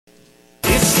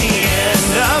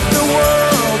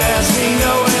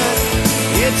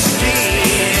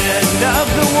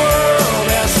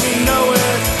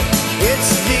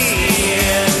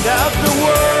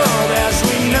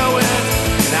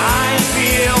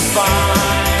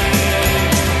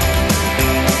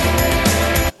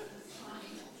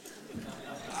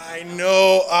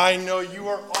I know you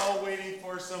are all waiting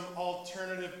for some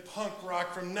alternative punk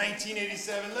rock from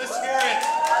 1987. Let's hear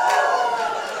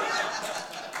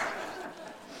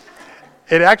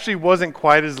it. It actually wasn't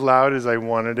quite as loud as I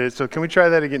wanted it, so can we try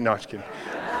that again? No, just kidding.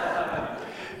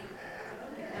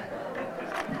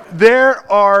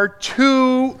 There are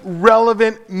two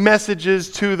relevant messages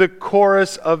to the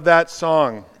chorus of that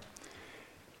song.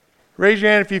 Raise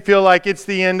your hand if you feel like it's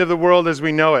the end of the world as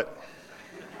we know it.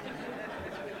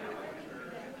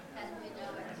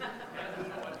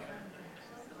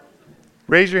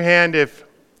 Raise your hand if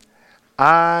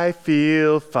I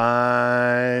feel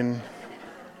fine.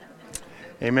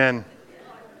 Amen.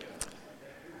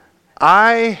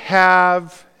 I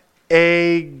have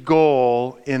a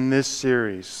goal in this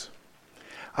series.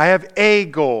 I have a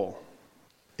goal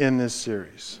in this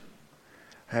series.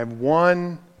 I have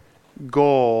one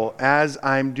goal as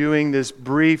I'm doing this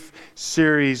brief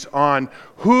series on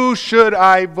who should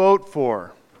I vote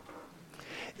for.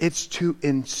 It's to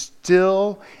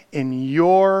instill in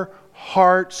your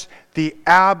hearts the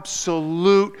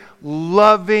absolute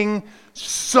loving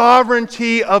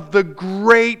sovereignty of the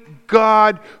great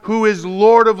God who is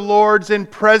Lord of Lords and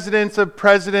President of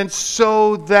Presidents,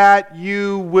 so that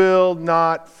you will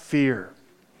not fear.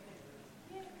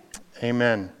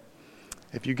 Amen.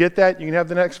 If you get that, you can have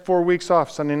the next 4 weeks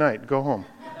off Sunday night. Go home.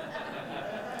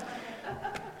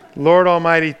 Lord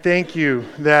Almighty, thank you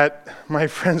that my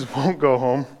friends won't go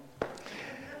home.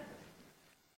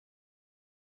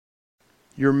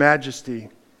 Your Majesty,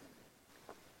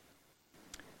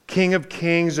 King of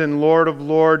Kings and Lord of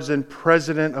Lords and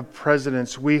President of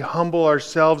Presidents, we humble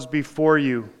ourselves before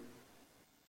you.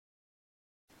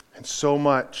 And so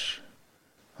much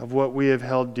of what we have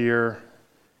held dear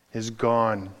is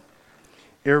gone,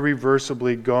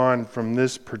 irreversibly gone from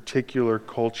this particular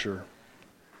culture.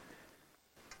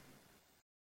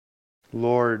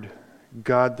 Lord,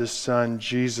 God the Son,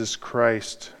 Jesus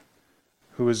Christ,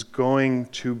 who is going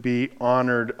to be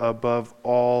honored above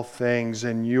all things,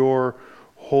 and your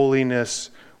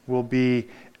holiness will be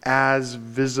as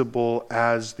visible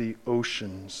as the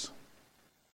oceans.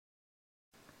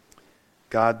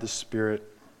 God the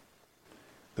Spirit,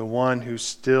 the one who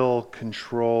still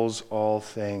controls all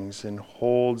things and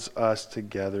holds us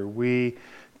together, we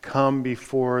come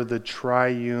before the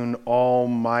triune,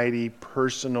 almighty,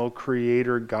 personal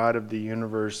creator God of the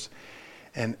universe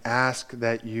and ask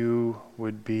that you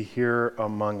would be here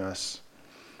among us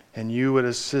and you would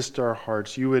assist our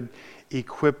hearts, you would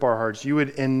equip our hearts, you would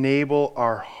enable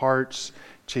our hearts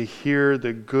to hear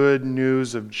the good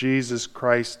news of Jesus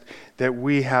Christ, that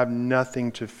we have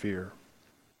nothing to fear.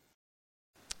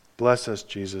 Bless us,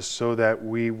 Jesus, so that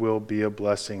we will be a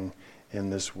blessing in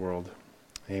this world.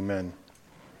 Amen.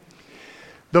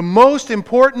 The most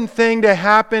important thing to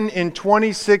happen in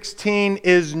 2016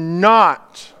 is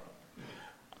not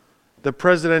the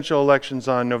presidential elections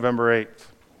on November 8th.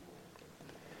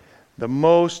 The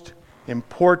most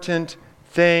important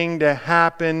thing to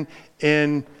happen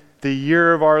in the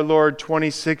year of our Lord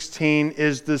 2016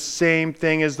 is the same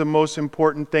thing as the most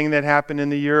important thing that happened in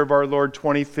the year of our Lord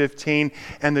 2015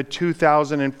 and the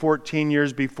 2014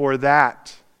 years before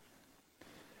that.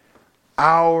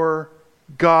 Our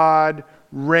God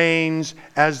reigns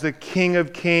as the King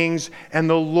of Kings and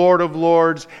the Lord of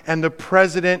Lords and the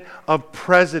President of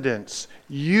Presidents.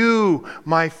 You,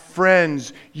 my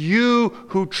friends, you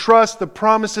who trust the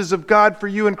promises of God for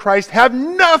you in Christ, have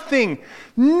nothing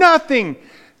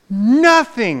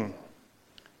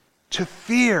to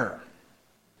fear.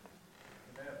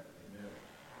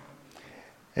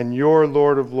 And your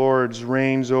Lord of Lords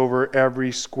reigns over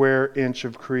every square inch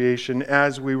of creation.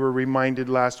 As we were reminded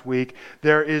last week,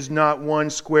 there is not one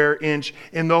square inch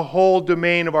in the whole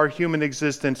domain of our human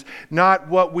existence. Not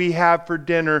what we have for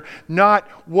dinner, not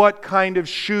what kind of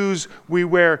shoes we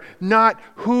wear, not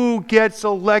who gets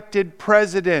elected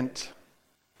president.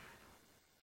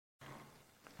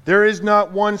 There is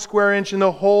not one square inch in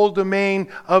the whole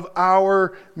domain of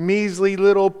our measly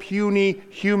little puny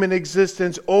human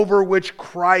existence over which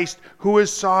Christ, who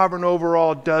is sovereign over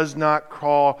all, does not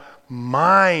call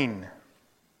mine.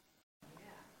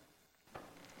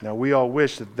 Now, we all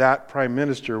wish that that prime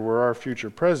minister were our future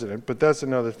president, but that's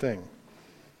another thing.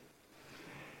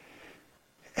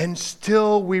 And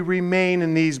still we remain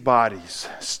in these bodies.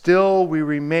 Still we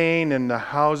remain in the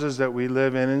houses that we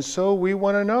live in. And so we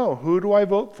want to know, who do I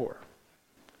vote for?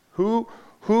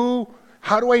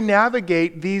 How do I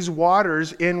navigate these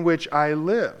waters in which I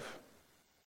live?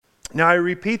 Now I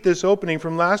repeat this opening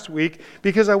from last week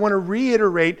because I want to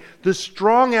reiterate the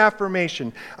strong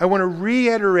affirmation. I want to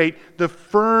reiterate the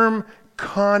firm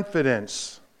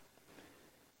confidence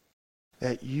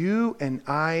that you and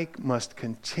I must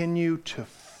continue to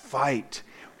fight.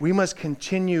 We must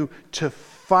continue to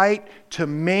fight to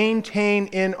maintain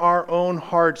in our own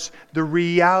hearts the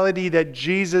reality that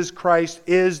Jesus Christ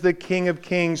is the King of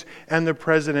Kings and the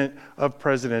President of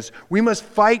Presidents. We must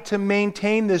fight to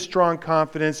maintain this strong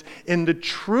confidence in the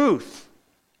truth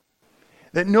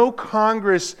that no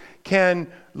Congress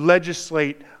can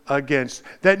legislate against,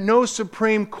 that no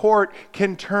Supreme Court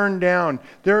can turn down.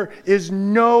 There is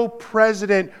no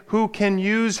president who can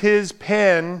use his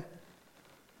pen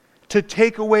to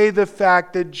take away the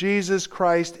fact that Jesus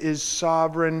Christ is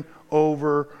sovereign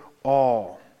over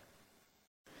all.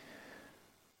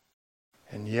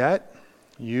 And yet,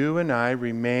 you and I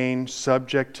remain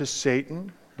subject to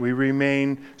Satan. We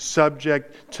remain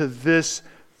subject to this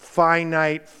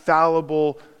finite,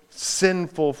 fallible,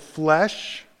 sinful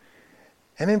flesh.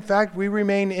 And in fact, we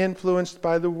remain influenced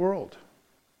by the world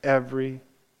every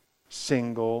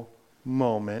single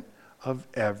moment of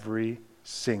every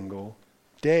single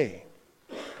day.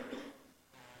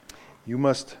 You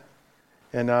must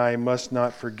and I must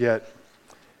not forget,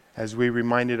 as we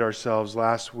reminded ourselves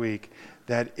last week,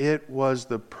 that it was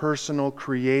the personal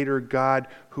Creator God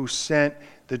who sent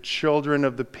the children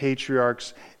of the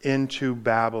patriarchs into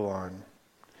Babylon,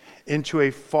 into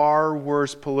a far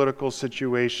worse political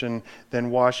situation than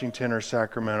Washington or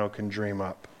Sacramento can dream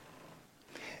up.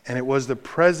 And it was the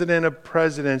President of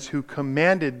Presidents who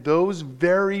commanded those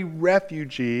very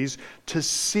refugees to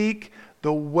seek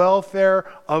the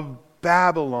welfare of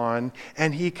Babylon.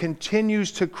 And he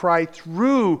continues to cry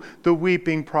through the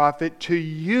weeping prophet to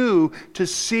you to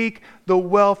seek the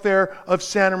welfare of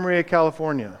Santa Maria,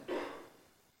 California.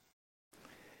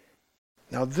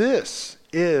 Now this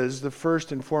is the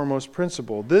first and foremost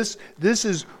principle. This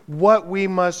is what we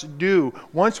must do.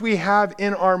 Once we have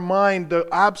in our mind the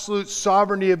absolute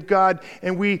sovereignty of God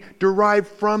and we derive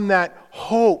from that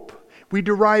hope, we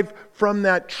derive from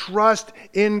that trust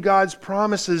in God's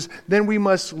promises, then we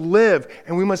must live.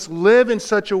 And we must live in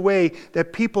such a way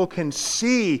that people can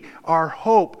see our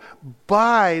hope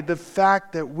by the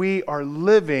fact that we are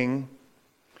living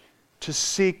to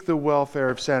seek the welfare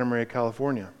of Santa Maria,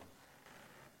 California.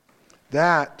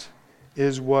 That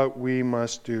is what we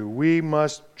must do. We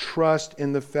must trust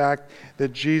in the fact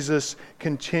that Jesus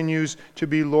continues to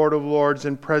be Lord of Lords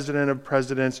and President of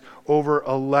Presidents over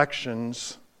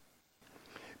elections.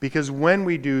 Because when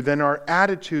we do, then our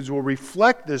attitudes will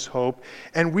reflect this hope,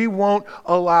 and we won't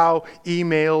allow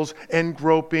emails and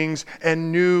gropings and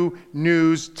new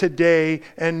news today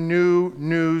and new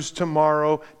news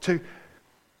tomorrow to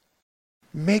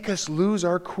make us lose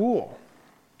our cool.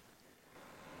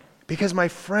 Because, my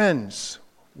friends,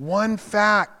 one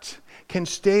fact can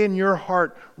stay in your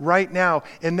heart right now,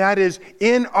 and that is,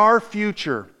 in our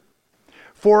future,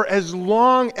 for as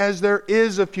long as there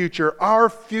is a future, our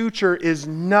future is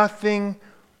nothing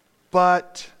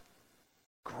but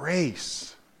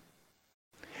grace.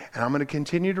 And I'm going to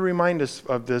continue to remind us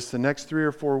of this the next 3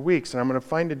 or 4 weeks, and I'm going to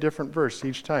find a different verse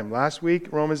each time. Last week,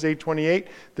 Romans 8:28.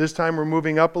 This time we're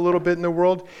moving up a little bit in the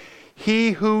world.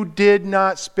 He who did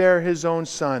not spare his own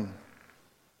son,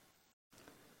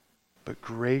 but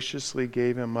graciously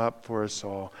gave him up for us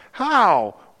all,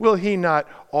 how will he not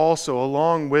also,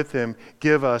 along with him,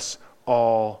 give us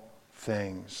all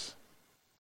things?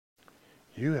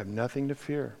 You have nothing to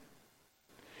fear.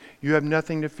 You have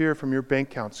nothing to fear from your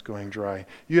bank accounts going dry.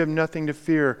 You have nothing to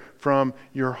fear from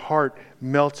your heart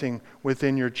melting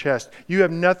within your chest. You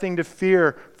have nothing to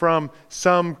fear from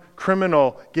some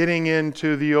criminal getting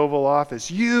into the Oval Office.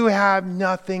 You have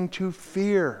nothing to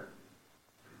fear.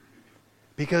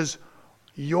 Because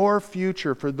your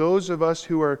future, for those of us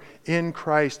who are in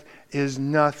Christ, is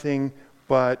nothing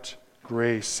but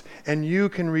grace. And you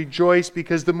can rejoice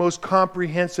because the most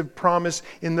comprehensive promise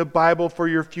in the Bible for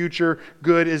your future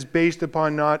good is based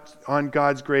upon not on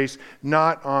God's grace,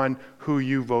 not on who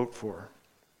you vote for.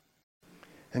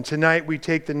 And tonight we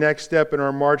take the next step in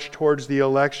our march towards the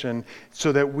election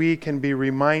so that we can be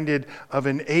reminded of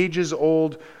an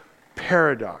ages-old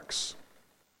paradox.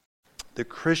 The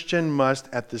Christian must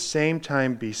at the same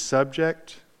time be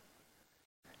subject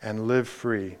and live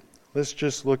free. Let's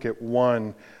just look at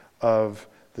one of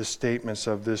the statements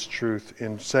of this truth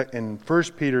in 1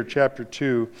 Peter chapter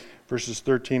 2, verses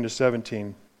 13 to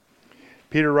 17.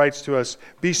 Peter writes to us,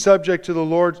 "Be subject to the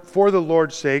Lord for the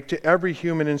Lord's sake to every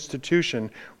human institution,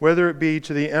 whether it be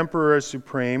to the emperor as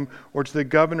supreme or to the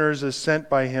governors as sent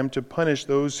by him to punish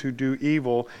those who do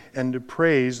evil and to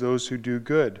praise those who do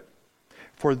good.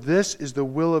 For this is the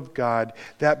will of God,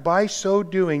 that by so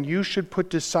doing you should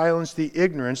put to silence the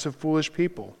ignorance of foolish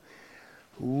people.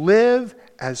 Live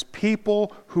as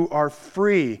people who are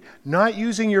free, not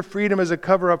using your freedom as a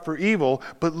cover-up for evil,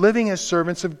 but living as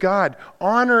servants of God.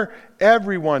 Honor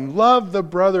everyone, love the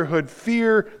brotherhood,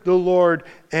 fear the Lord,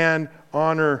 and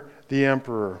honor the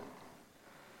emperor.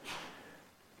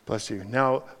 Bless you.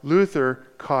 Now, Luther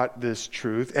caught this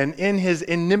truth, and in his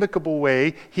inimicable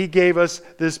way, he gave us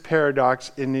this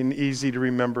paradox in an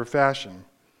easy-to-remember fashion.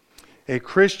 A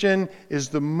Christian is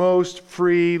the most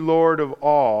free Lord of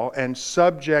all and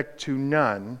subject to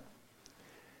none,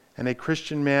 and a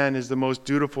Christian man is the most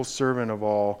dutiful servant of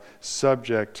all,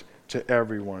 subject to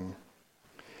everyone.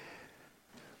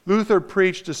 Luther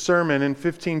preached a sermon in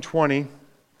 1520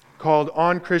 called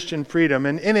On Christian Freedom,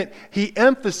 and in it he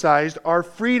emphasized our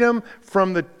freedom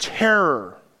from the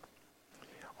terror,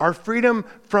 our freedom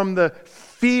from the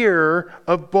fear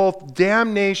of both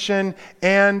damnation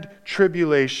and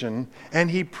tribulation. And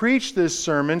he preached this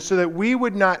sermon so that we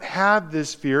would not have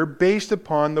this fear based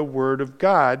upon the Word of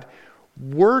God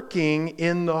working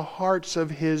in the hearts of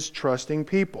His trusting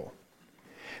people.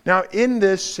 Now, in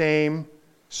this same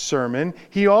sermon,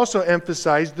 he also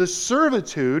emphasized the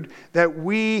servitude that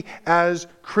we as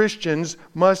Christians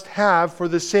must have for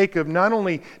the sake of not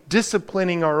only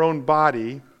disciplining our own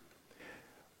body,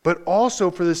 but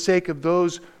also for the sake of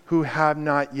those who have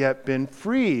not yet been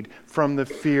freed from the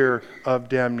fear of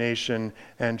damnation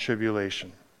and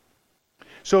tribulation.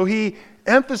 So he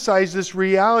emphasized this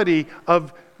reality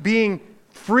of being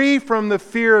free from the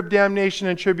fear of damnation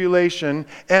and tribulation,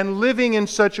 and living in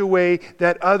such a way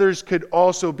that others could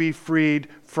also be freed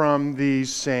from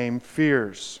these same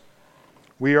fears.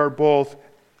 We are both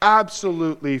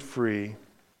absolutely free,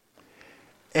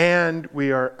 and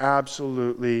we are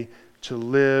absolutely to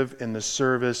live in the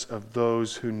service of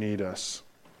those who need us.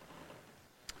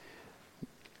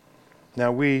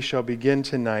 Now we shall begin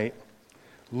tonight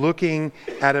looking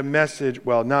at a message,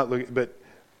 but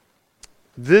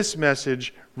this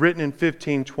message written in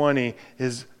 1520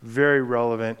 is very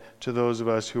relevant to those of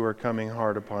us who are coming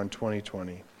hard upon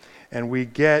 2020. And we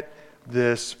get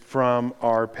this from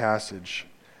our passage.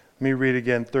 Let me read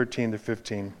again 13 to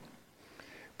 15.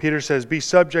 Peter says, "Be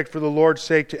subject for the Lord's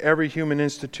sake to every human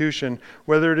institution,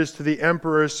 whether it is to the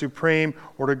emperor supreme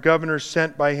or to governors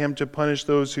sent by him to punish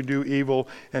those who do evil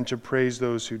and to praise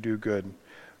those who do good.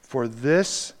 For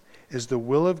this is the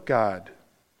will of God,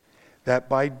 that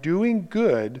by doing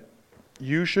good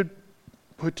you should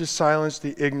put to silence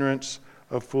the ignorance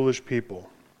of foolish people."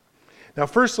 Now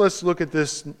first let's look at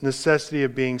this necessity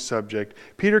of being subject.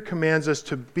 Peter commands us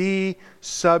to be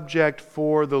subject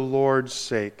for the Lord's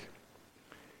sake.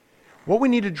 What we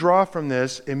need to draw from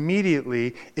this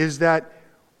immediately is that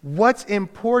what's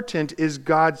important is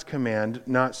God's command,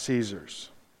 not Caesar's.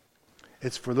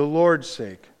 It's for the Lord's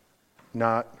sake,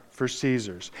 not for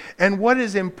Caesar's. And what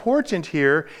is important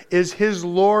here is His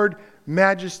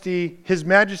Majesty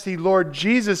Lord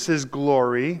Jesus'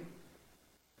 glory,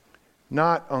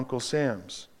 not Uncle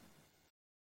Sam's.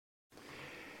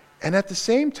 And at the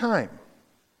same time,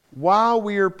 while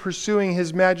we are pursuing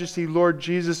His Majesty Lord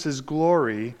Jesus'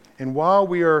 glory, and while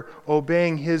we are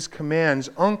obeying His commands,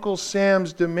 Uncle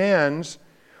Sam's demands,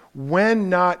 when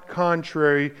not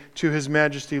contrary to His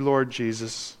Majesty Lord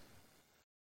Jesus,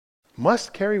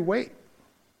 must carry weight.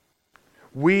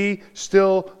 We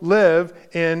still live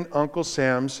in Uncle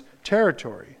Sam's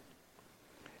territory.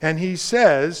 And he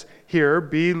says here,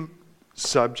 be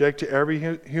subject to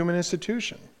every human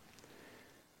institution.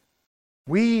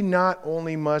 We not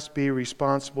only must be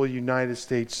responsible United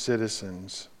States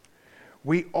citizens,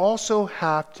 we also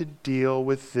have to deal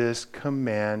with this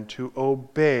command to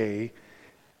obey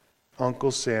Uncle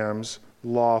Sam's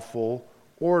lawful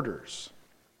orders.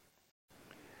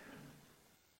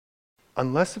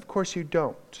 Unless, of course, you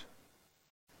don't.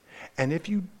 And if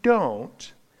you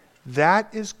don't,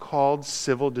 that is called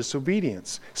civil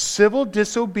disobedience. Civil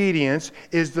disobedience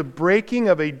is the breaking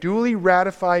of a duly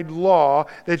ratified law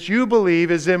that you believe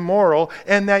is immoral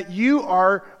and that you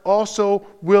are also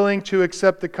willing to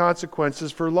accept the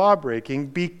consequences for law breaking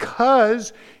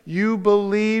because you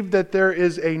believe that there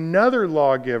is another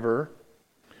lawgiver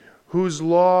whose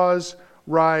laws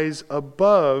rise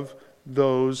above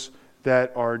those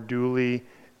that are duly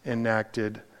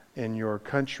enacted in your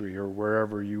country or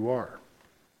wherever you are.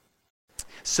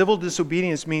 Civil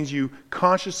disobedience means you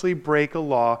consciously break a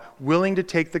law, willing to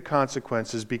take the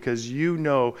consequences because you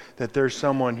know that there's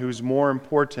someone who's more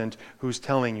important who's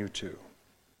telling you to.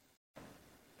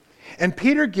 And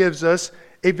Peter gives us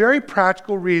a very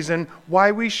practical reason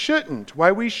why we shouldn't,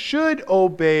 why we should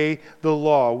obey the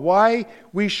law, why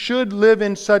we should live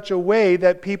in such a way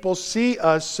that people see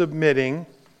us submitting,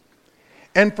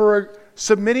 and for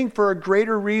submitting for a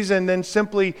greater reason than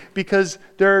simply because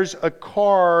there's a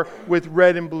car with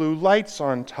red and blue lights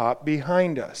on top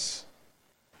behind us.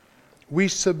 We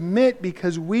submit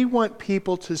because we want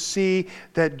people to see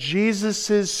that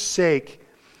Jesus' sake,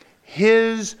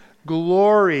 His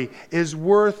glory is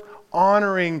worth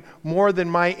honoring more than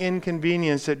my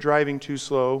inconvenience at driving too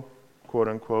slow, quote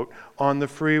unquote, on the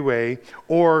freeway,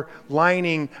 or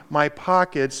lining my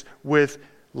pockets with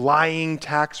lying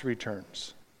tax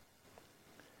returns.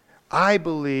 I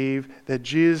believe that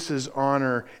Jesus'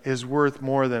 honor is worth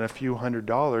more than a few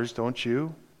 $100s, don't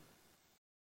you?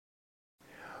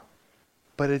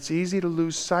 But it's easy to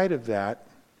lose sight of that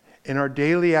in our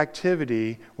daily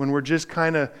activity when we're just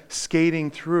kind of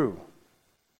skating through.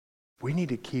 We need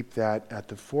to keep that at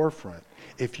the forefront.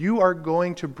 If you are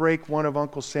going to break one of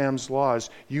Uncle Sam's laws,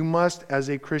 you must, as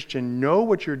a Christian, know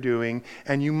what you're doing,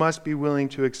 and you must be willing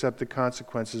to accept the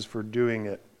consequences for doing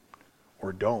it,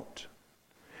 or don't.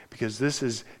 Because this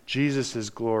is Jesus'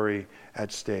 glory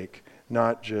at stake,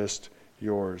 not just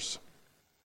yours.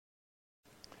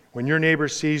 When your neighbor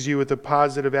sees you with a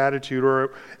positive attitude,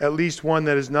 or at least one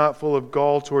that is not full of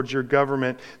gall towards your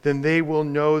government, then they will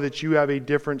know that you have a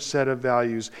different set of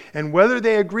values. And whether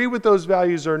they agree with those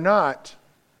values or not,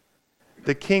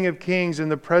 the King of Kings and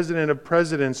the President of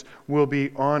Presidents will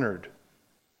be honored.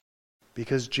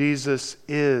 Because Jesus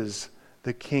is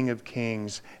the King of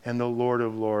Kings and the Lord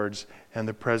of Lords and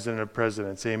the President of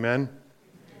Presidents. Amen?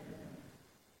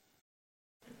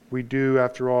 We do,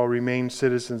 after all, remain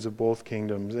citizens of both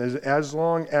kingdoms. As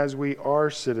long as we are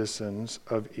citizens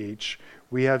of each,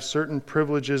 we have certain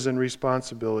privileges and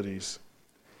responsibilities.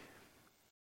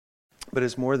 But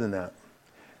it's more than that.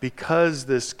 Because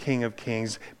this King of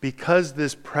Kings, because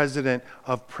this President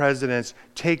of Presidents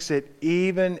takes it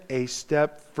even a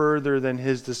step further than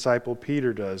his disciple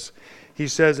Peter does. He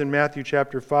says in Matthew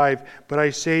chapter 5, "But I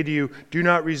say to you, do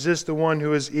not resist the one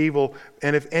who is evil.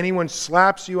 And if anyone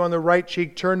slaps you on the right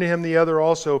cheek, turn to him the other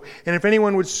also. And if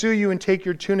anyone would sue you and take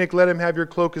your tunic, let him have your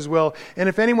cloak as well. And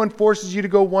if anyone forces you to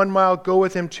go 1 mile, go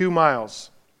with him 2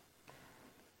 miles."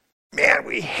 Man,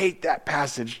 we hate that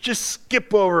passage. Just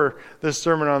skip over the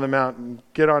Sermon on the Mount and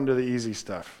get on to the easy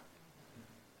stuff.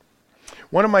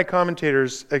 One of my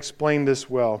commentators explained this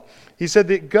well. He said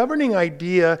the governing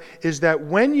idea is that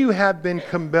when you have been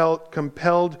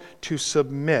compelled to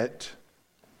submit,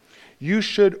 you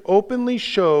should openly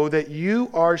show that you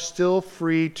are still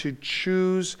free to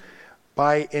choose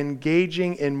by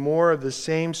engaging in more of the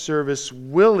same service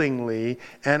willingly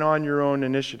and on your own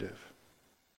initiative.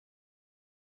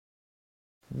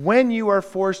 When you are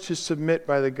forced to submit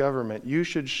by the government, you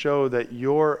should show that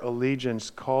your allegiance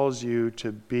calls you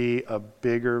to be a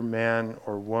bigger man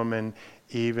or woman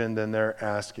even than they're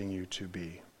asking you to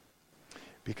be.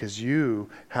 Because you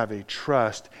have a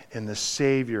trust in the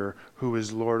Savior who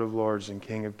is Lord of Lords and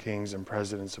King of Kings and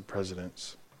President of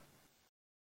Presidents.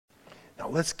 Now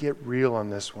let's get real on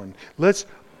this one. Let's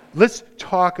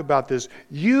talk about this.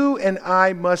 You and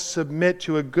I must submit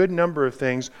to a good number of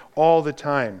things all the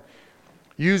time.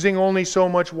 Using only so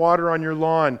much water on your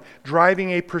lawn,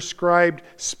 driving a prescribed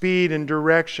speed and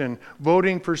direction,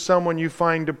 voting for someone you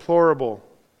find deplorable.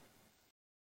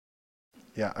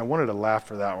 Yeah, I wanted to laugh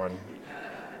for that one.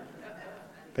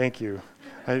 Thank you.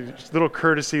 A little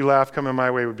courtesy laugh coming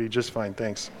my way would be just fine,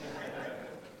 thanks.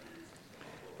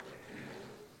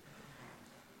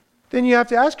 Then you have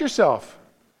to ask yourself,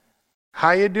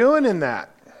 how you doing in that?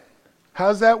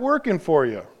 How's that working for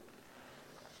you?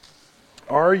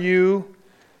 Are you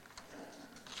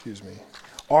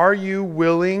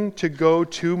willing to go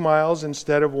 2 miles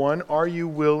instead of 1? Are you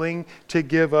willing to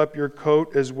give up your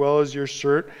coat as well as your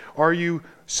shirt? Are you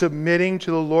submitting to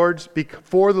the Lord's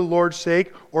for the Lord's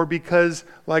sake, or because,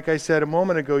 like I said a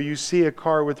moment ago, you see a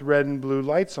car with red and blue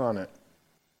lights on it?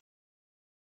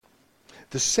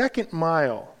 The second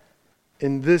mile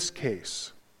in this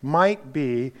case might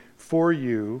be for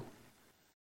you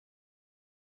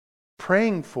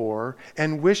praying for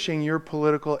and wishing your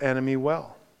political enemy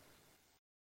well.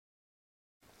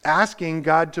 Asking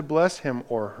God to bless him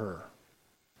or her.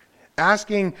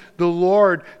 Asking the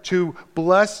Lord to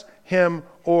bless him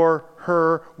or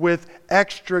her with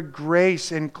extra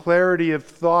grace and clarity of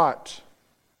thought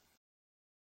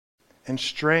and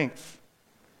strength.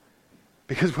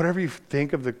 Because whatever you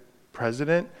think of the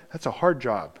president, that's a hard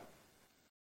job.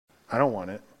 I don't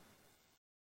want it.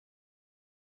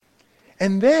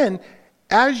 And then,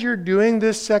 as you're doing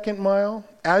this second mile,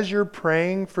 as you're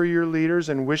praying for your leaders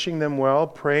and wishing them well,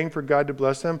 praying for God to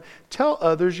bless them, tell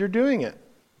others you're doing it.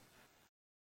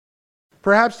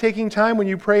 Perhaps taking time when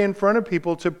you pray in front of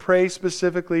people to pray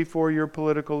specifically for your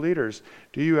political leaders.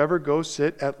 Do you ever go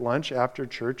sit at lunch after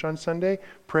church on Sunday?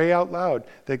 Pray out loud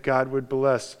that God would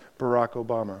bless Barack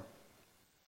Obama.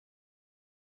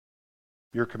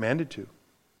 You're commanded to.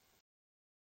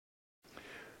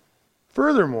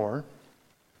 Furthermore,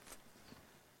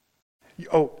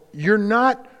 you're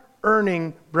not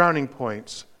earning brownie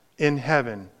points in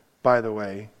heaven, by the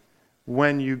way,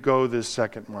 when you go this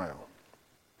second mile.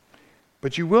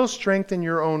 But you will strengthen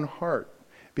your own heart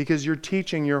because you're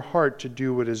teaching your heart to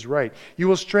do what is right. You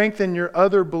will strengthen your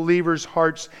other believers'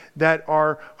 hearts that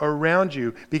are around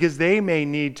you because they may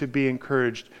need to be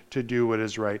encouraged to do what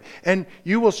is right. And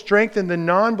you will strengthen the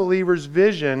non-believer's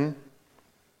vision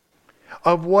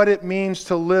of what it means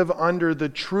to live under the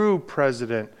true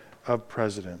president of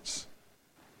presidents.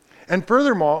 And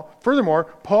furthermore,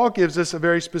 Paul gives us a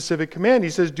very specific command. He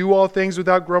says, do all things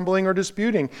without grumbling or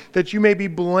disputing, that you may be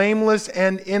blameless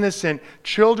and innocent,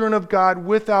 children of God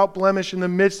without blemish in the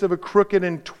midst of a crooked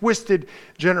and twisted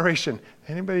generation.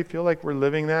 Anybody feel like we're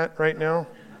living that right now?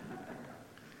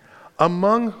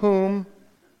 Among whom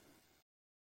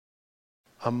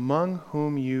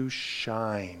you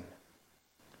shine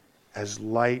as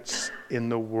lights in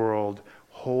the world,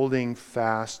 holding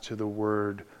fast to the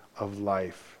word of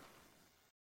life.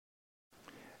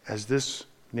 As this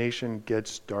nation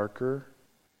gets darker,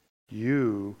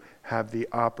 you have the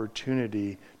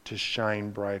opportunity to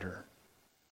shine brighter.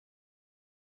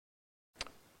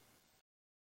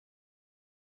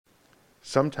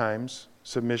 Sometimes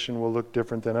submission will look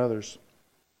different than others.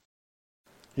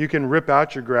 You can rip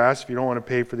out your grass if you don't want to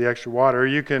pay for the extra water.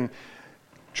 You can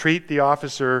treat the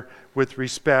officer with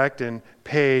respect and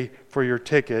pay for your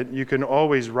ticket. You can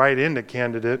always write in the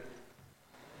candidate.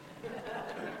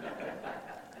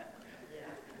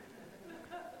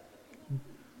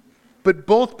 But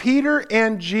both Peter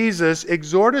and Jesus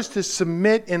exhort us to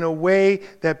submit in a way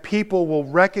that people will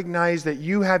recognize that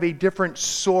you have a different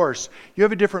source. You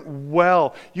have a different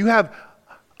well. You have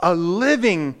a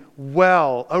living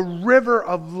well, a river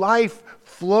of life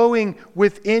flowing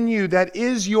within you that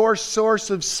is your source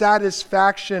of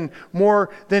satisfaction more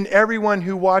than everyone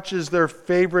who watches their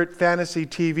favorite fantasy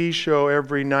TV show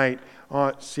every night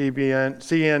on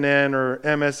CNN or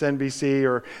MSNBC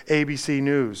or ABC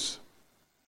News.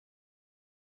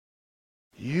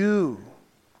 You,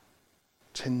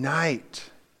 tonight,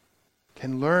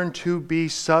 can learn to be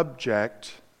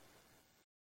subject,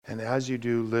 and as you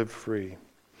do, live free.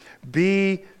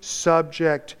 Be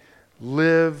subject,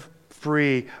 live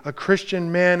free. A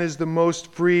Christian man is the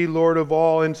most free Lord of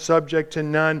all and subject to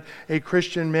none. A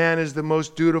Christian man is the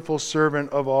most dutiful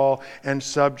servant of all and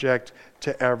subject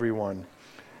to everyone.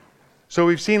 So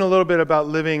we've seen a little bit about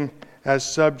living as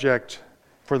subject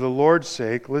for the Lord's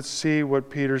sake. Let's see what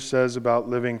Peter says about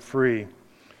living free.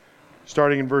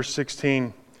 Starting in verse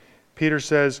 16, Peter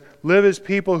says, live as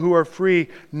people who are free,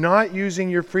 not using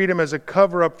your freedom as a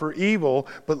cover-up for evil,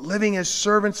 but living as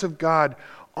servants of God.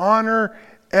 Honor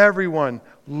everyone.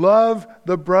 Love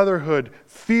the brotherhood.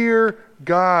 Fear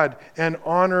God and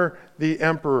honor the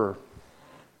emperor.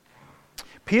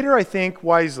 Peter, I think,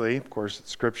 wisely, of course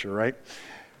it's scripture, right?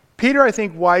 Peter, I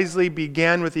think, wisely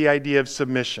began with the idea of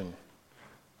submission.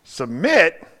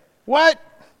 Submit? What?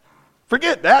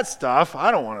 Forget that stuff.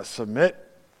 I don't want to submit.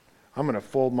 I'm going to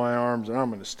fold my arms and I'm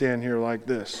going to stand here like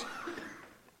this.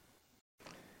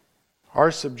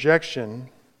 Our subjection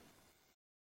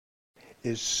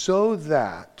is so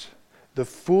that the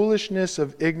foolishness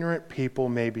of ignorant people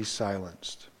may be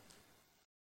silenced.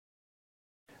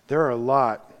 There are a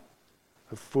lot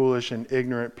of foolish and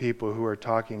ignorant people who are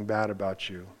talking bad about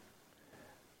you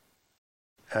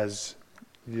as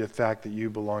the fact that you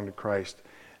belong to Christ.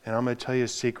 And I'm going to tell you a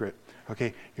secret.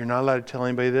 Okay, you're not allowed to tell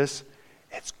anybody this.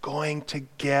 It's going to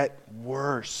get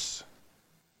worse.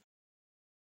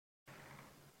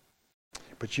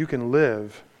 But you can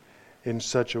live in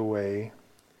such a way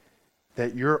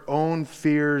that your own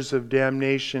fears of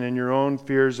damnation and your own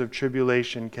fears of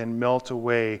tribulation can melt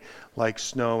away like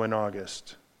snow in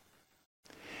August.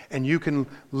 And you can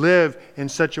live in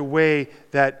such a way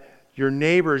that your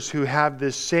neighbors who have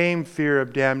this same fear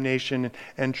of damnation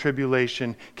and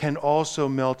tribulation can also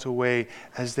melt away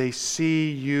as they see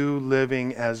you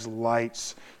living as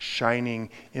lights shining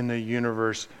in the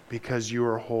universe because you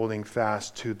are holding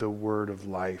fast to the word of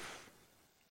life.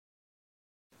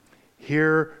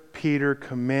 Here, Peter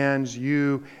commands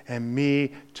you and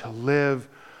me to live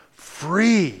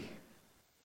free.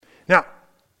 Now,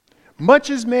 much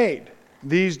is made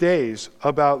these days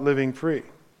about living free.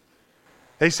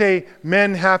 They say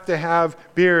men have to have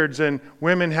beards and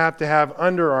women have to have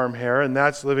underarm hair, and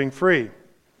that's living free.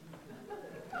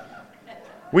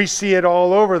 We see it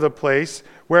all over the place,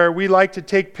 where we like to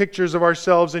take pictures of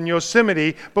ourselves in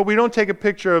Yosemite, but we don't take a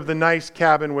picture of the nice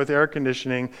cabin with air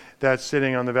conditioning that's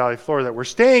sitting on the valley floor that we're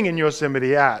staying in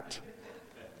Yosemite at.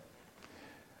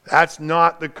 That's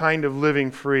not the kind of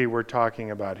living free we're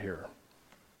talking about here.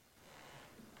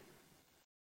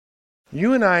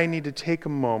 You and I need to take a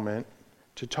moment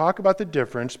to talk about the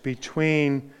difference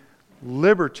between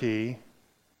liberty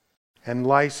and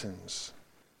license.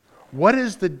 What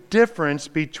is the difference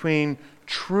between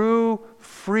true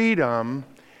freedom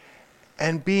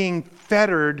and being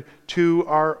fettered to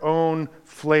our own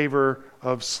flavor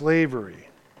of slavery?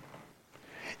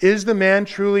 Is the man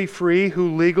truly free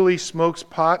who legally smokes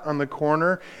pot on the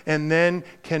corner and then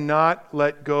cannot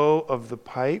let go of the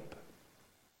pipe?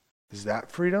 Is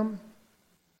that freedom?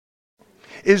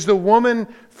 Is the woman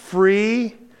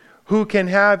free who can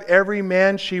have every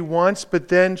man she wants, but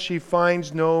then she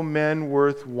finds no men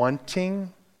worth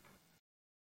wanting?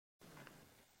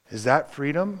 Is that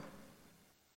freedom?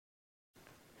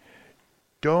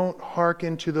 Don't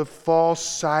hearken to the false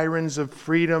sirens of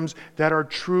freedoms that are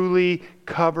truly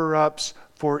cover-ups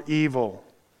for evil.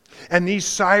 And these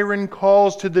siren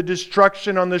calls to the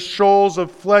destruction on the shoals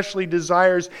of fleshly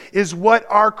desires is what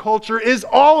our culture is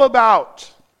all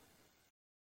about.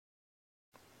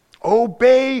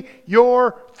 Obey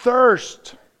your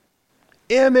thirst.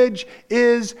 Image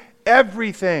is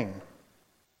everything.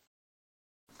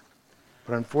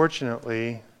 But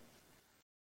unfortunately,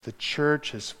 the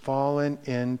church has fallen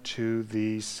into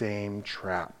the same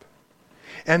trap.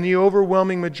 And the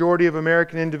overwhelming majority of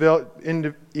American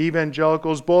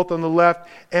evangelicals, both on the left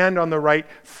and on the right,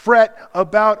 fret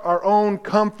about our own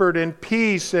comfort and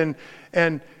peace and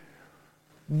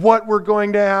what we're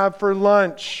going to have for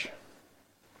lunch.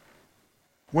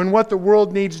 When what the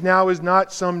world needs now is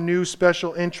not some new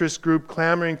special interest group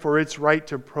clamoring for its right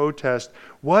to protest.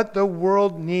 What the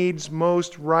world needs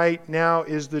most right now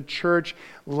is the church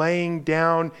laying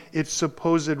down its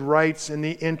supposed rights in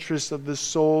the interests of the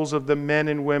souls of the men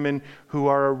and women who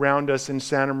are around us in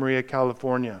Santa Maria,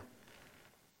 California.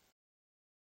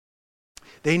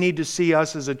 They need to see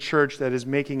us as a church that is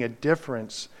making a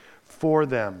difference for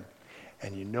them.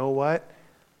 And you know what?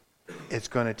 It's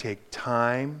going to take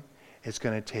time. It's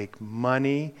going to take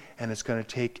money, and it's going to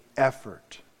take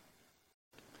effort.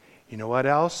 You know what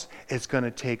else? It's going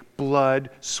to take blood,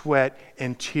 sweat,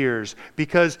 and tears.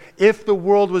 Because if the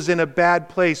world was in a bad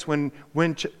place when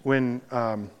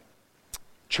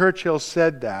Churchill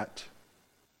said that,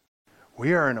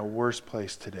 we are in a worse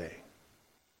place today.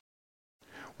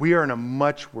 We are in a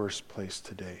much worse place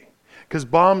today. Because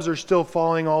bombs are still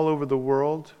falling all over the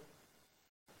world.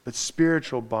 But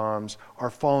spiritual bombs are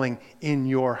falling in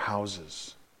your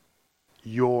houses.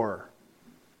 In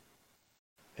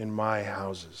my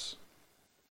houses.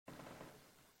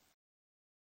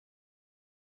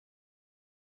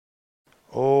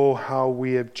 Oh, how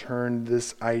we have turned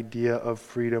this idea of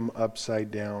freedom upside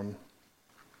down.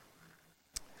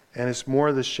 And it's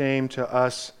more the shame to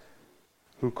us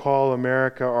who call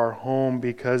America our home,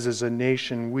 because as a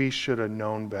nation we should have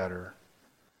known better.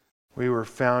 We were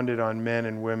founded on men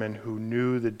and women who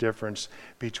knew the difference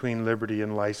between liberty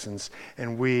and license,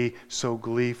 and we so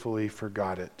gleefully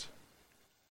forgot it.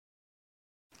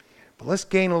 But let's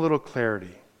gain a little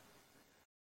clarity.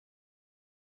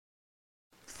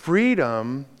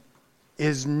 Freedom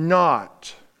is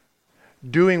not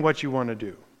doing what you want to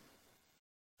do.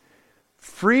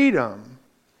 Freedom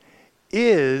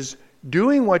is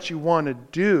doing what you want to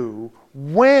do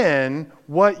when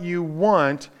what you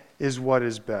want is what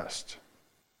is best.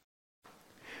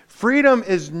 Freedom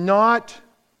is not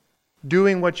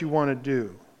doing what you want to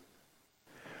do.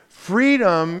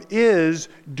 Freedom is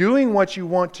doing what you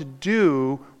want to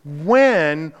do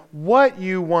when what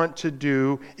you want to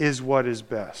do is what is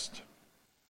best.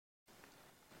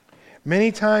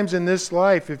 Many times in this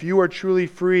life, if you are truly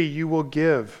free, you will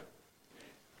give.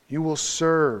 You will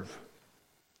serve.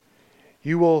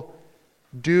 You will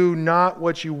do not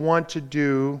what you want to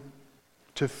do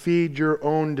to feed your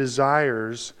own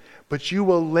desires, but you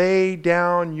will lay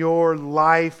down your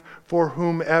life for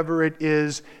whomever it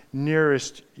is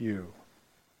nearest you.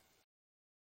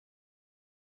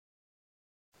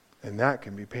 And that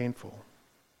can be painful.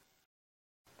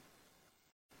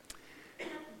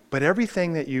 But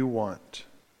everything that you want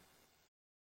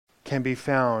can be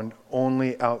found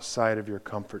only outside of your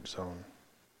comfort zone.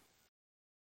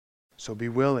 So be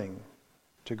willing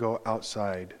to go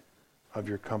outside of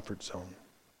your comfort zone.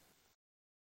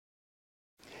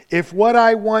 If what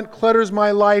I want clutters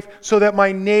my life so that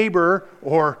my neighbor,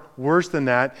 or worse than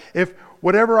that, if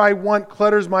whatever I want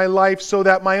clutters my life so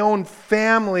that my own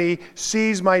family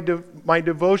sees my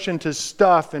devotion to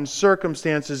stuff and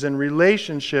circumstances and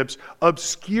relationships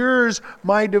obscures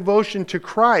my devotion to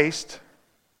Christ,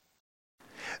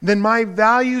 then my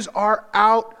values are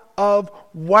out of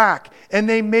whack, and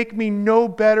they make me no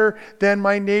better than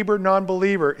my neighbor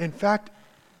non-believer. In fact,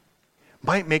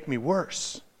 might make me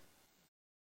worse.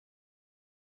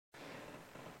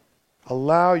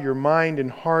 Allow your mind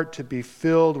and heart to be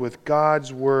filled with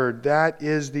God's Word. That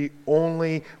is the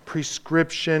only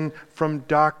prescription from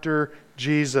Dr.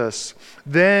 Jesus.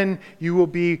 Then you will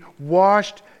be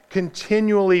washed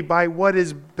continually by what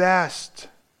is best.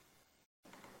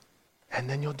 And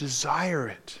then you'll desire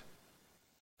it.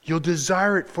 You'll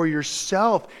desire it for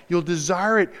yourself. You'll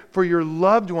desire it for your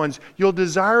loved ones. You'll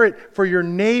desire it for your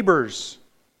neighbors.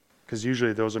 Because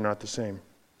usually those are not the same.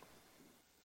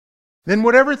 Then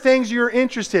whatever things you're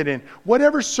interested in,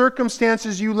 whatever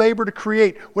circumstances you labor to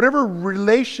create, whatever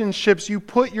relationships you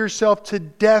put yourself to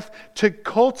death to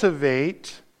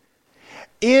cultivate,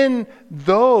 in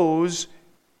those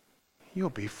you'll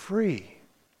be free.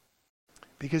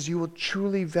 Because you will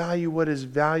truly value what is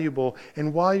valuable.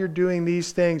 And while you're doing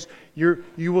these things, you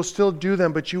will still do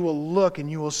them, but you will look and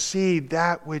you will see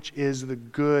that which is the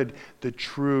good, the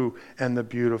true, and the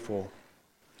beautiful.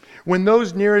 When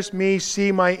those nearest me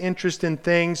see my interest in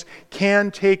things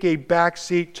can take a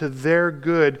backseat to their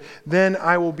good, then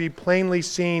I will be plainly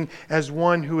seen as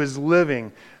one who is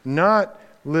not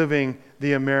living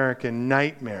the American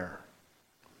nightmare,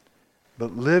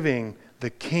 but living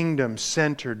the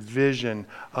kingdom-centered vision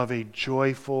of a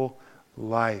joyful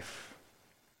life.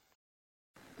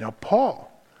 Now, Paul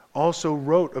also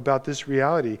wrote about this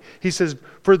reality. He says,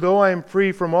 "For though I am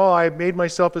free from all, I have made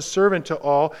myself a servant to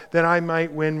all, that I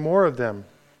might win more of them."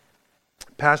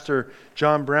 Pastor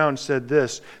John Brown said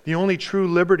this, "The only true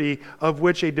liberty of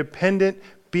which a dependent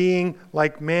being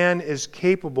like man is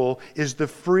capable is the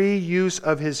free use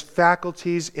of his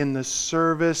faculties in the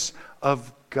service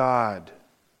of God."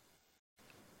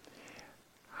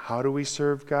 How do we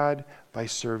serve God? By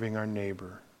serving our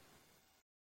neighbor.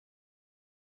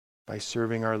 By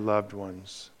serving our loved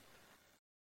ones.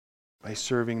 By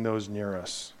serving those near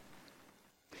us.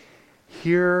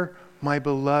 Here, my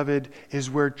beloved, is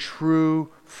where true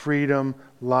freedom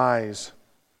lies.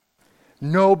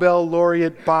 Nobel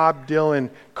laureate Bob Dylan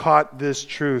caught this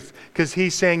truth because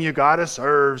he's saying you got to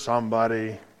serve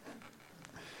somebody.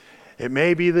 It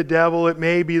may be the devil, it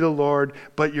may be the Lord,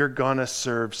 but you're going to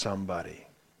serve somebody.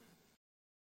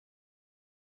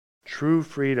 True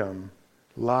freedom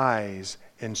lies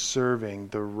in serving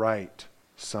the right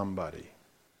somebody.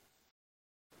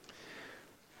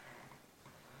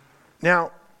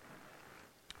 Now,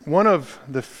 one of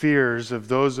the fears of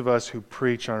those of us who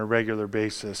preach on a regular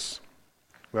basis,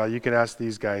 well, you can ask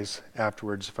these guys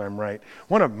afterwards if I'm right.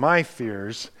 One of my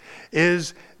fears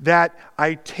is that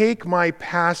I take my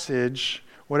passage,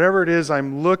 whatever it is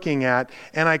I'm looking at,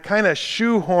 and I kind of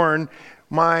shoehorn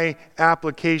my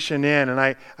application in, and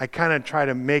I kind of try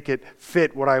to make it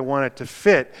fit what I want it to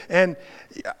fit. And,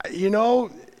 you know,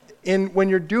 when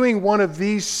you're doing one of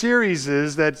these series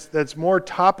that's more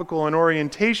topical in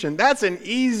orientation, that's an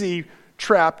easy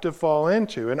trap to fall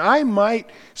into. And I might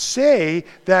say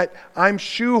that I'm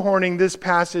shoehorning this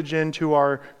passage into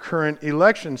our current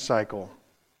election cycle.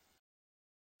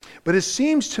 But it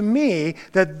seems to me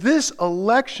that this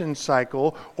election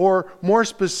cycle, or more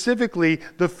specifically,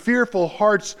 the fearful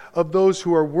hearts of those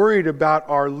who are worried about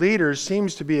our leaders,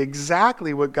 seems to be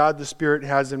exactly what God the Spirit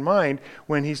has in mind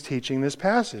when He's teaching this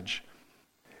passage.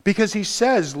 Because He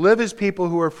says, live as people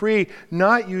who are free,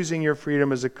 not using your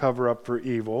freedom as a cover-up for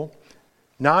evil,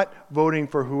 not voting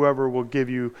for whoever will give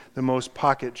you the most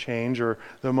pocket change or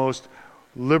the most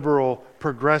liberal,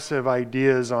 progressive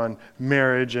ideas on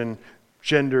marriage and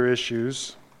gender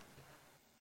issues,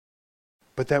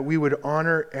 but that we would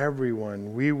honor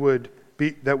everyone.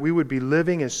 That we would be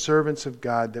living as servants of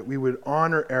God, that we would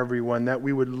honor everyone, that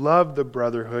we would love the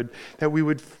brotherhood, that we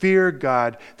would fear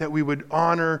God, that we would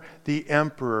honor the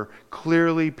emperor.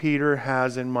 Clearly, Peter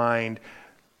has in mind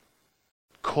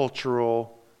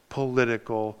cultural,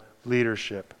 political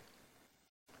leadership.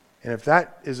 And if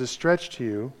that is a stretch to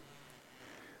you,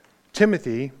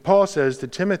 Paul says to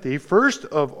Timothy, "First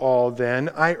of all then,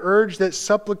 I urge that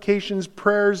supplications,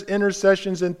 prayers,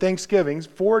 intercessions, and thanksgivings,"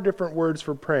 4 different words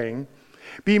for praying,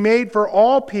 be made for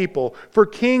all people, for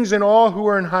kings and all who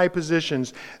are in high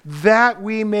positions, that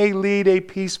we may lead a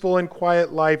peaceful and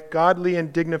quiet life, godly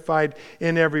and dignified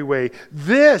in every way.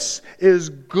 This is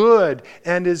good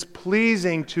and is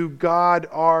pleasing to God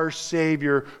our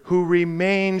Savior, who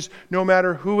remains, no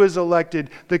matter who is elected,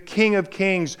 the King of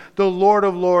kings, the Lord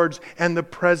of lords, and the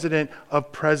President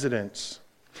of presidents.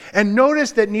 And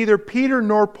notice that neither Peter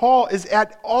nor Paul is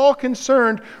at all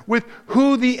concerned with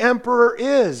who the emperor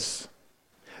is.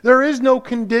 There is no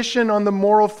condition on the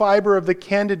moral fiber of the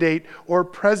candidate or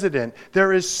president.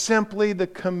 There is simply the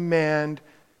command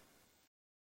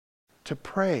to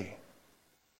pray.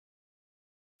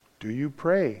 Do you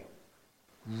pray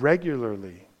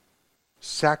regularly,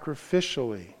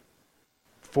 sacrificially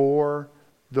for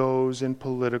those in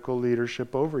political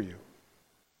leadership over you?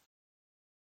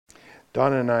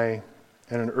 Donna and I,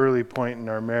 at an early point in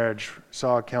our marriage,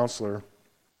 saw a counselor.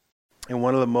 And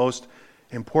one of the most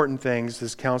important things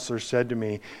this counselor said to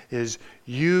me is,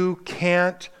 you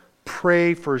can't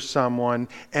pray for someone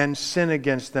and sin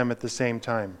against them at the same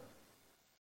time.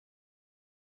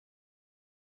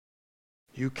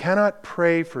 You cannot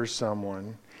pray for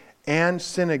someone and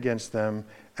sin against them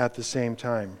at the same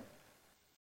time.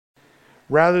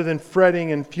 Rather than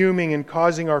fretting and fuming and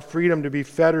causing our freedom to be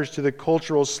fetters to the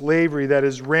cultural slavery that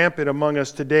is rampant among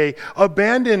us today,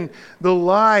 abandon the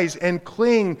lies and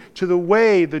cling to the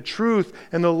way, the truth,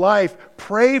 and the life.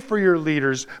 Pray for your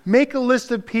leaders. Make a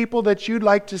list of people that you'd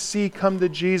like to see come to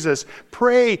Jesus.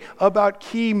 Pray about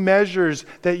key measures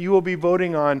that you will be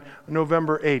voting on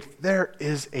November 8th. There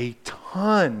is a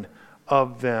ton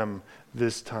of them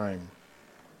this time.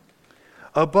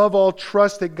 Above all,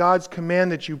 trust that God's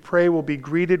command that you pray will be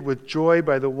greeted with joy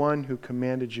by the one who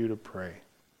commanded you to pray.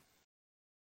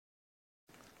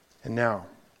 And now,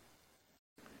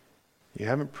 you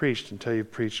haven't preached until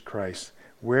you've preached Christ.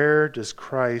 Where does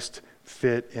Christ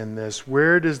fit in this?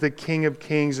 Where does the King of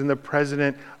Kings and the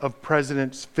President of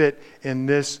Presidents fit in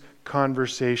this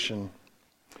conversation?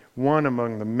 One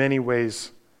among the many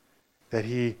ways that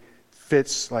he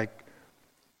fits like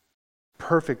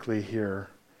perfectly here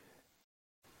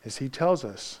is he tells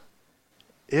us,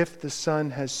 if the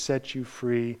Son has set you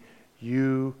free,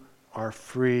 you are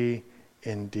free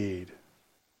indeed.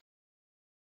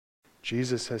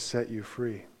 Jesus has set you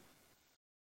free.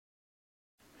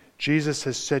 Jesus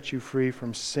has set you free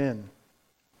from sin.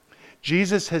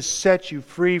 Jesus has set you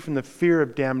free from the fear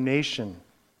of damnation.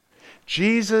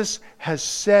 Jesus has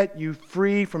set you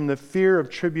free from the fear of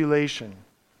tribulation.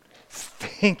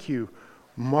 Thank you,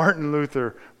 Martin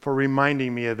Luther, for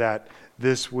reminding me of that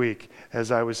this week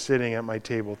as I was sitting at my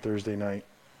table Thursday night.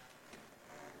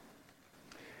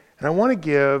 And I want to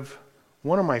give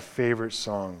one of my favorite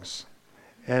songs.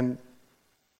 And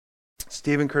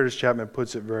Stephen Curtis Chapman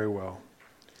puts it very well.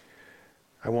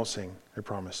 I won't sing, I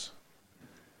promise.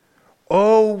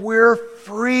 Oh, we're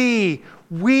free.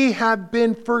 We have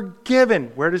been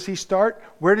forgiven. Where does he start?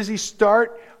 Where does he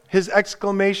start his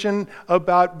exclamation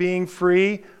about being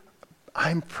free?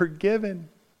 I'm forgiven.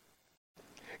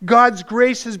 God's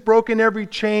grace has broken every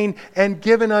chain and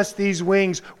given us these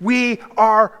wings. We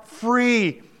are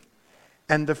free.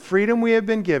 And the freedom we have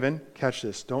been given, catch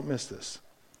this, don't miss this.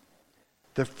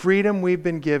 The freedom we've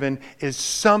been given is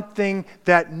something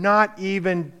that not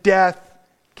even death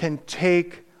can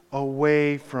take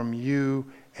away from you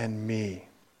and me.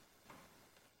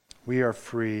 We are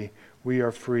free. We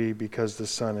are free because the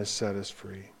Son has set us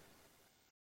free.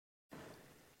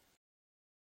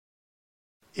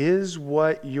 Is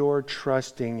what you're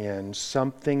trusting in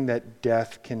something that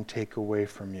death can take away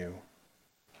from you?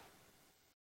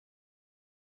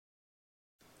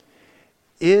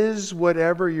 Is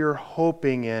whatever you're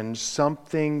hoping in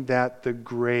something that the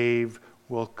grave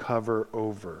will cover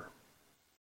over?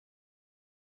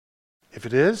 If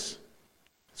it is,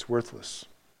 it's worthless.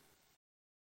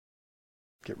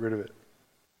 Get rid of it.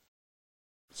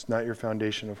 It's not your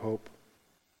foundation of hope.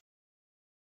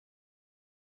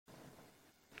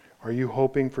 Are you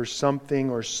hoping for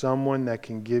something or someone that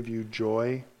can give you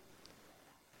joy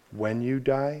when you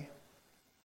die?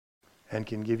 And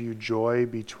can give you joy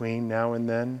between now and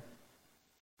then?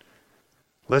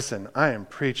 Listen, I am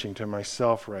preaching to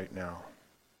myself right now.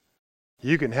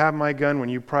 You can have my gun when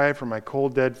you pry for my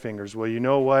cold, dead fingers. Well, you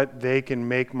know what? They can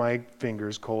make my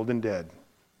fingers cold and dead.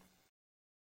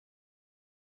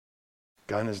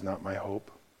 Gun is not my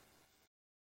hope.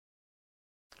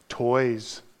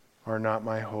 Toys are not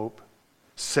my hope.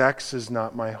 Sex is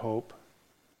not my hope.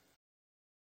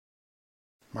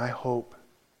 My hope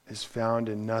is found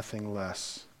in nothing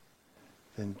less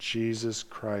than Jesus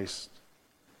Christ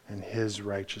and His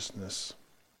righteousness.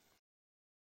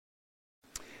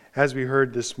 As we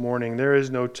heard this morning, there is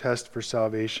no test for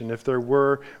salvation. If there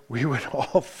were, we would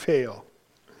all fail.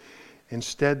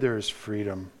 Instead, there is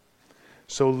freedom.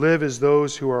 So live as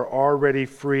those who are already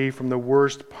free from the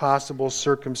worst possible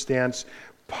circumstance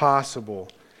possible.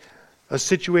 A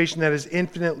situation that is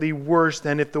infinitely worse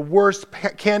than if the worst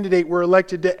candidate were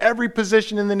elected to every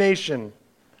position in the nation.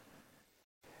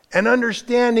 And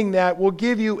understanding that will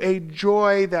give you a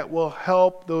joy that will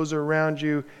help those around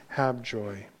you have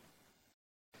joy.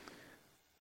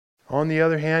 On the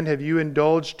other hand, have you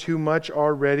indulged too much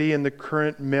already in the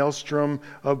current maelstrom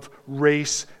of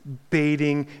race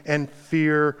baiting and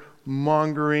fear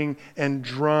mongering and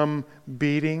drum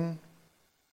beating?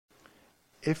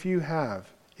 If you have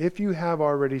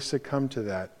already succumbed to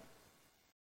that,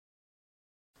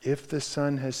 if the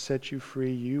Son has set you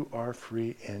free, you are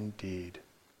free indeed.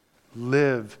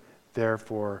 Live,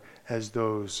 therefore, as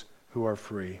those who are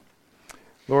free.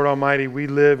 Lord Almighty, we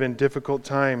live in difficult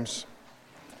times.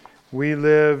 We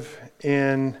live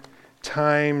in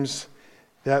times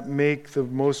that make the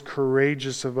most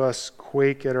courageous of us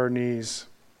quake at our knees.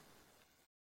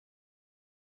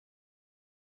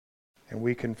 And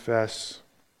we confess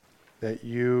that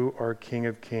you are King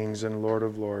of Kings and Lord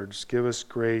of Lords. Give us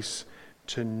grace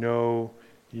to know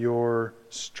your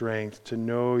strength, to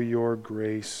know your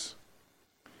grace,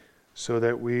 so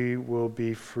that we will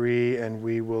be free and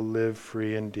we will live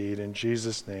free indeed. In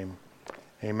Jesus' name,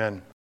 amen.